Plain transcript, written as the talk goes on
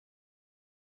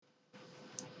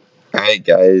Alright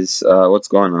guys, what's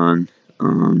going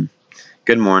on?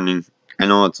 Good morning. I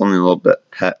know it's only a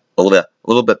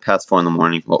little bit past 4 in the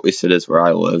morning. Well, at least it is where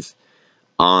I live.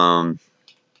 Um,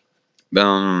 I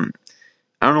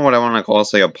don't know what I want to call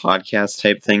this, like a podcast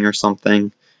type thing or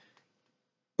something.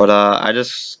 But I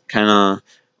just kind of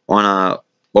want to.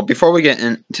 Well, before we get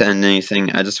into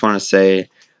anything, I just want to say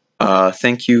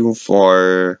thank you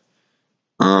for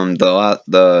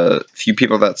the few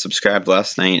people that subscribed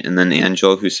last night, and then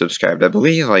Angel who subscribed. I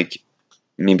believe like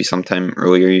maybe sometime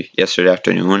earlier yesterday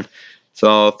afternoon.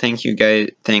 So thank you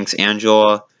guys. Thanks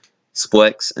Angela,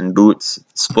 Splix and Boots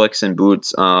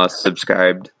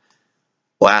subscribed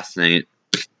last night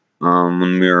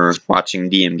when we were watching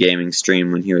DM Gaming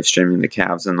stream when he was streaming the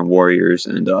Cavs and the Warriors,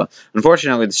 and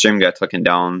unfortunately the stream got taken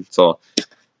down. So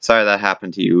sorry that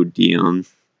happened to you, DM.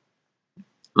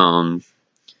 Um,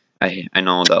 I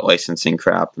know that licensing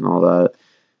crap and all that.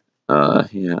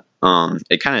 Yeah.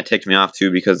 It kind of ticked me off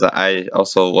too because I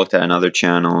also looked at another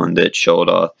channel and it showed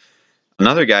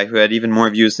another guy who had even more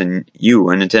views than you,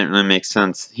 and it didn't really make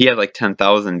sense. He had like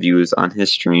 10,000 views on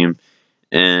his stream,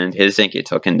 and his didn't get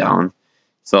taken down.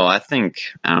 So I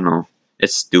don't know,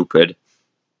 it's stupid.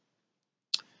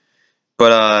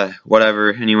 But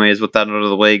whatever. Anyways, with that out of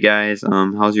the way, guys,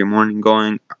 how's your morning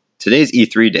going? Today's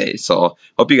E3 day, so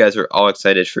hope you guys are all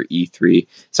excited for E3.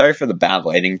 Sorry for the bad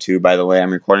lighting too, by the way.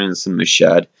 I'm recording this in my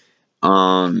shed.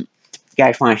 You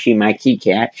guys want to see my key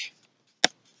catch?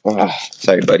 Ugh,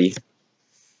 sorry, buddy.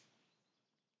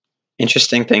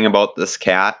 Interesting thing about this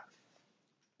cat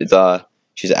is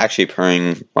she's actually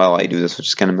purring while I do this, which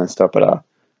is kind of messed up. But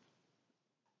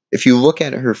if you look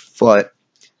at her foot,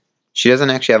 she doesn't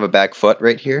actually have a back foot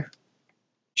right here.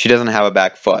 She doesn't have a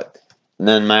back foot. And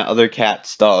then my other cat,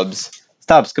 Stubbs.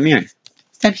 Stubbs, come here.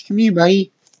 Stubbs, come here,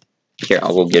 buddy. Here,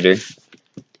 I'll go get her.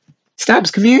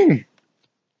 Stubbs, come here.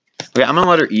 Okay, I'm gonna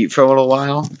let her eat for a little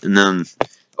while, and then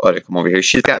let her come over here.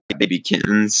 She's got baby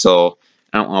kittens, so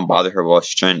I don't want to bother her while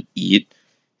she's trying to eat,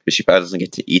 because she probably doesn't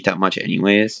get to eat that much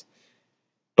anyways.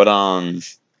 But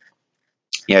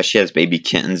yeah, she has baby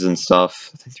kittens and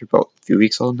stuff. I think they're about a few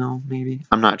weeks old now, maybe.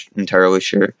 I'm not entirely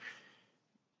sure.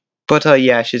 But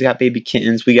yeah, she's got baby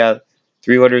kittens. We got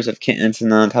 3 litters of kittens,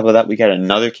 and then on top of that, we got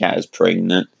another cat is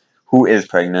pregnant. Who is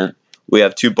pregnant? We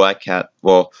have 2 black cats.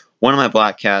 Well, one of my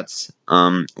black cats,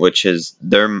 which is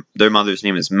their mother's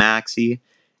name is Maxie,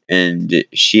 and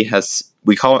she has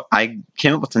I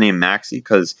came up with the name Maxie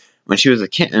because when she was a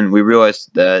kitten, we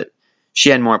realized that she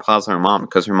had more paws than her mom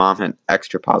because her mom had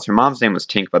extra paws. Her mom's name was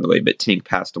Tink, by the way, but Tink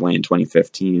passed away in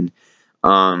 2015.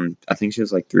 I think she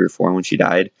was like 3 or 4 when she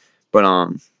died.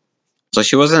 But so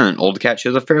she wasn't an old cat. She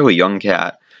was a fairly young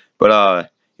cat. But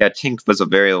yeah, Tink was a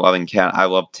very loving cat. I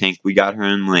love Tink. We got her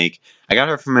I got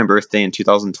her for my birthday in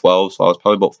 2012, so I was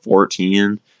probably about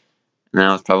 14. And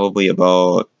I was probably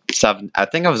about 7. I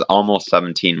think I was almost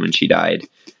 17 when she died.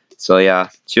 So yeah,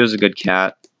 she was a good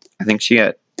cat. I think she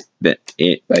got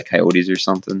ate by coyotes or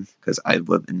something, because I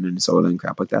live in Minnesota and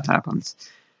crap like that happens.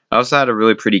 I also had a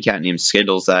really pretty cat named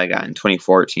Skittles that I got in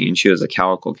 2014. She was a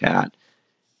calico cat.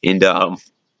 And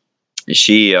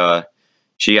she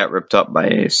got ripped up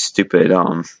by stupid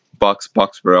bucks.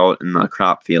 Bucks were out in the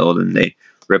crop field and they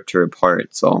ripped her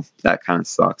apart, so that kind of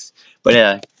sucks. But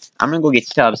I'm gonna go get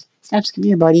Stubbs. Stubbs, come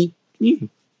here, buddy. Come here.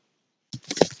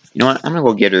 You know what? I'm gonna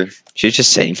go get her. She's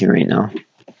just sitting here right now.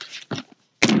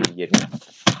 I'm gonna get her.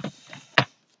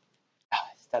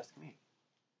 Stubbs, come here.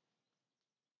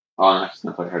 Oh, no, it's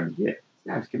not quite hard to get.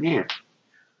 Stubbs, come here.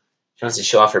 She wants to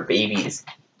show off her babies.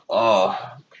 Oh,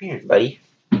 come here, buddy.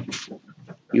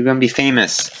 You're gonna be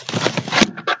famous.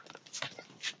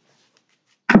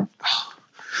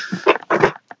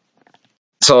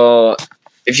 So,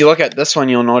 if you look at this one,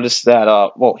 you'll notice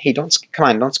that, well, hey, come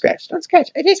on, don't scratch. Don't scratch.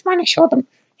 I just want to show them.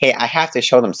 Hey, I have to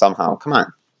show them somehow. Come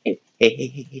on. Hey,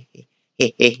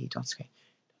 don't scratch.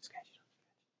 Don't scratch.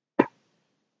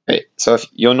 Right, so if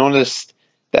you'll notice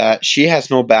that she has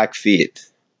no back feet.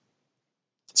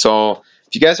 So,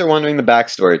 if you guys are wondering the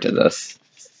backstory to this,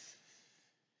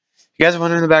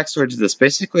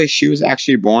 basically, she was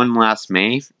actually born last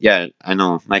May. Yeah, I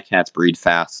know, my cats breed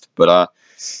fast, but,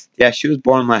 yeah, she was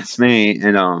born last May,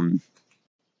 and,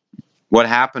 what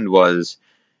happened was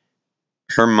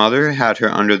her mother had her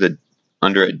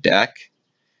under a deck,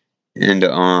 and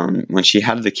when she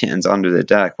had the kittens under the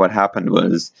deck, what happened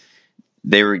was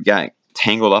they got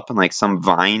tangled up in like some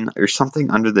vine or something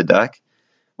under the deck.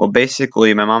 Well,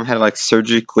 basically, my mom had to like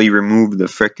surgically remove the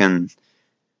frickin'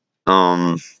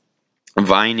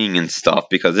 vining and stuff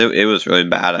because it was really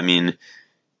bad. I mean,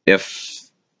 if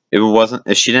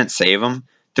she didn't save them,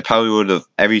 they probably would have,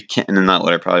 every kitten in that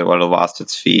litter probably would have lost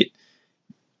its feet.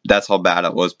 that's how bad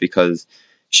it was, because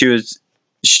she's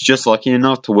just lucky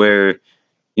enough to where,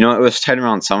 you know, it was tight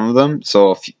around some of them.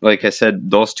 So, like I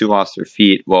said, those two lost their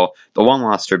feet. Well, the one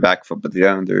lost her back foot, but the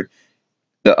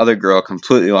other girl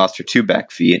completely lost her two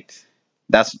back feet.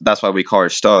 That's why we call her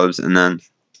Stubbs. And then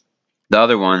the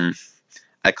other one,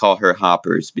 I call her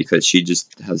Hoppers, because she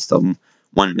just has the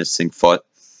one missing foot.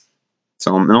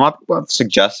 So, and a lot of people have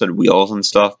suggested wheels and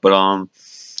stuff, but I'm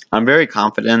very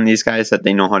confident in these guys that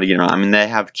they know how to get around. I mean, they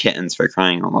have kittens, for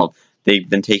crying out loud. They've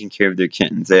been taking care of their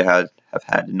kittens. They have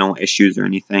had no issues or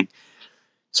anything.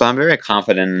 So I'm very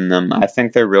confident in them. I don't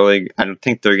think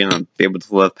they're going to be able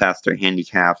to live past their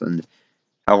handicap and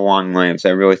have long lives. I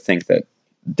really think that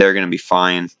they're going to be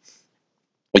fine.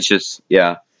 It's just,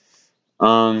 yeah.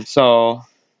 So,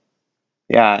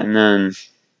 yeah, and then,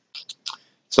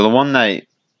 so the one that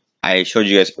I showed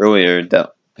you guys earlier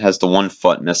that has the one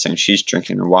foot missing, she's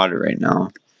drinking her water right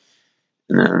now.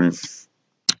 And then,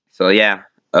 so yeah,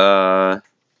 well,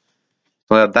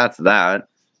 that's that.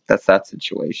 That's that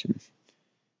situation.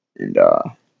 And,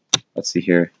 let's see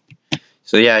here.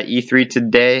 So yeah, E3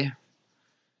 today.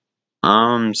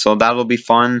 So that'll be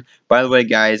fun. By the way,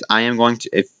 guys, I am going to,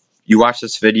 if you watch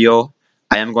this video,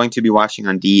 I am going to be watching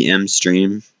on DM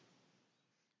stream.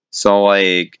 So,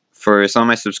 like, for some of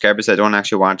my subscribers that don't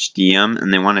actually watch DM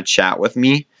and they want to chat with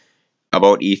me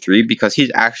about E3, because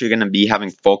he's actually going to be having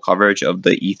full coverage of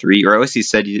the E3, or at least he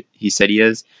said he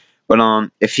is. But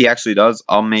if he actually does,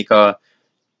 I'll make a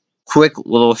quick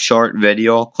little short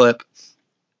video clip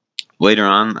later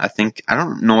on. I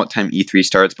don't know what time E3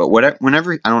 starts, but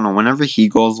whenever he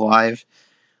goes live,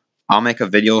 I'll make a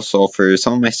video. So for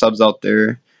some of my subs out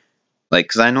there, like,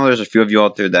 because I know there's a few of you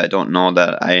out there that don't know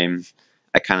that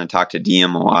I kind of talk to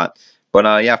DM a lot.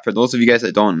 But yeah, for those of you guys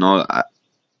that don't know,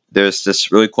 there's this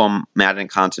really cool Madden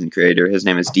content creator. His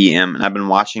name is DM, and I've been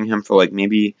watching him for like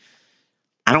maybe,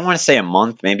 I don't want to say a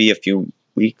month, maybe a few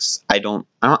weeks. I don't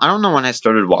know when I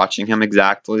started watching him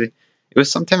exactly. It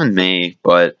was sometime in May,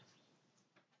 but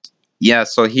yeah,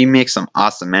 so he makes some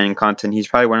awesome Madden content. He's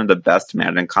probably one of the best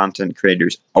Madden content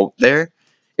creators out there,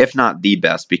 if not the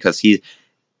best, because he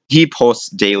posts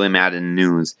daily Madden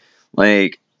news.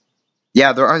 Like,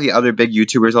 yeah, there are the other big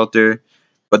YouTubers out there,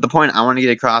 but the point I want to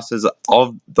get across is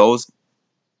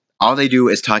all they do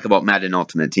is talk about Madden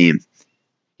Ultimate Team.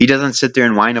 He doesn't sit there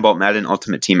and whine about Madden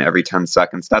Ultimate Team every 10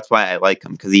 seconds. That's why I like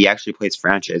him, because he actually plays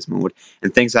franchise mode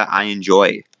and things that I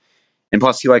enjoy. And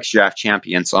plus, he likes Draft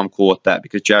Champions, so I'm cool with that,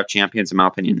 because Draft Champions, in my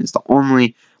opinion, is the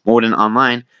only mode in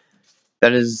online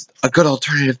that is a good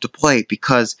alternative to play,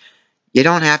 because you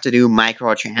don't have to do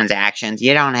microtransactions.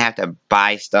 You don't have to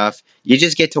buy stuff. You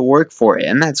just get to work for it,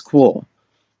 and that's cool.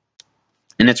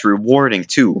 And it's rewarding,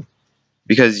 too,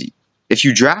 because if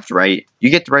you draft right, you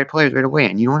get the right players right away,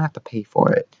 and you don't have to pay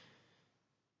for it.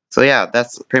 So yeah,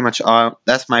 that's pretty much all.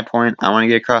 That's my point. I want to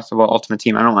get across about Ultimate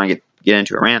Team. I don't want to get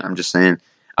into a rant. I'm just saying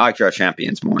I like Draft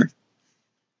Champions more.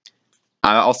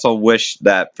 I also wish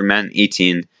that for Madden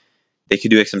 18, they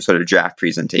could do like some sort of draft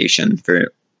presentation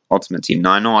for Ultimate Team.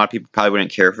 Now, I know a lot of people probably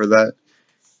wouldn't care for that,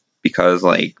 because,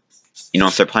 like, you know,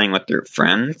 if they're playing with their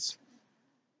friends,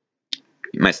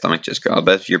 my stomach just growled,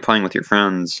 but if you're playing with your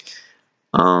friends,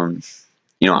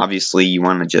 you know, obviously you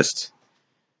want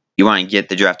to get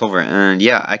the draft over. And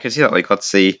yeah, I could see that. Like, let's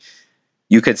say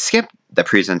you could skip the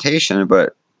presentation,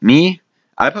 but me,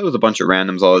 I play with a bunch of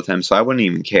randoms all the time, so I wouldn't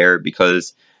even care,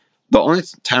 because the only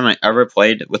time I ever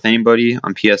played with anybody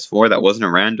on PS4 that wasn't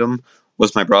a random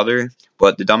was my brother,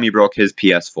 but the dummy broke his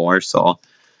PS4, so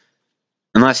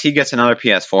unless he gets another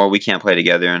PS4, we can't play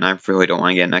together, and I really don't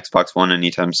want to get an Xbox One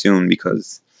anytime soon,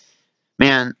 because,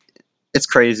 man, it's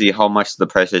crazy how much the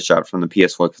price has dropped from the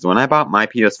PS4, because when I bought my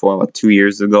PS4 like 2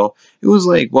 years ago, it was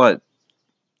like, what,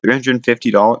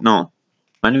 $350? No,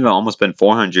 might have almost been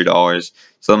 $400.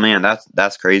 So, man,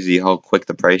 that's crazy how quick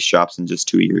the price drops in just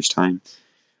 2 years' time.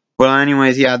 Well,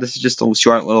 anyways, yeah, this is just a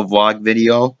short little vlog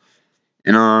video.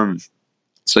 And,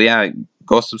 so yeah,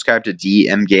 go subscribe to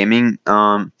DM Gaming.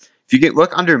 If you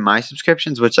look under my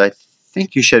subscriptions, which I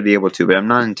think you should be able to, but I'm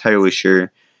not entirely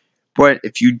sure. But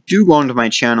if you do go into my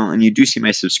channel and you do see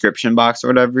my subscription box or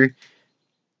whatever,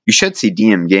 you should see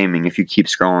DM Gaming if you keep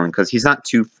scrolling, because he's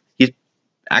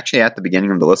actually at the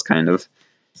beginning of the list, kind of.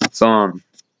 So,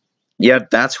 yeah,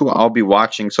 that's who I'll be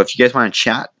watching. So if you guys want to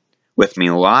chat with me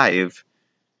live,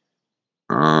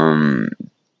 you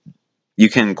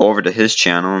can go over to his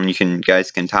channel and you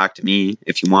guys can talk to me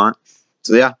if you want.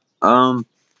 So yeah,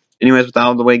 anyways, with that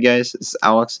out of the way, guys, this is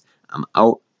Alex. I'm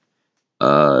out.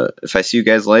 If I see you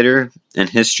guys later in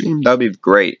his stream, that would be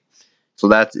great. So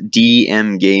that's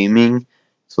DM Gaming.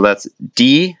 So that's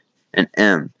D and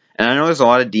M. And I know there's a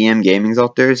lot of DM Gamings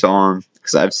out there, so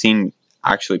because I've seen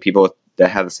actually people that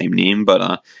have the same name,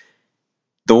 but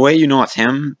the way you know it's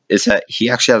him is that he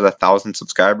actually has 1,000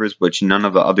 subscribers, which none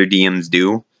of the other DMs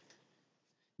do.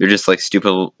 They're just like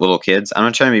stupid little kids. I'm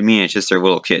not trying to be mean, it's just they're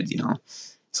little kids, you know.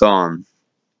 So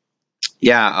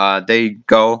yeah, there you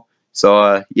go.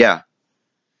 So yeah,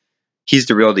 he's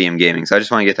the real DM Gaming. So I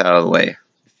just want to get that out of the way. If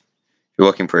you're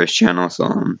looking for his channel,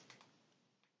 so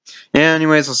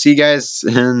anyways, I'll see you guys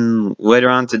later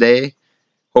on today.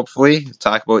 Hopefully,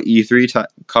 talk about E3,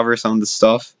 cover some of the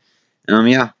stuff.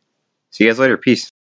 Yeah, see you guys later. Peace.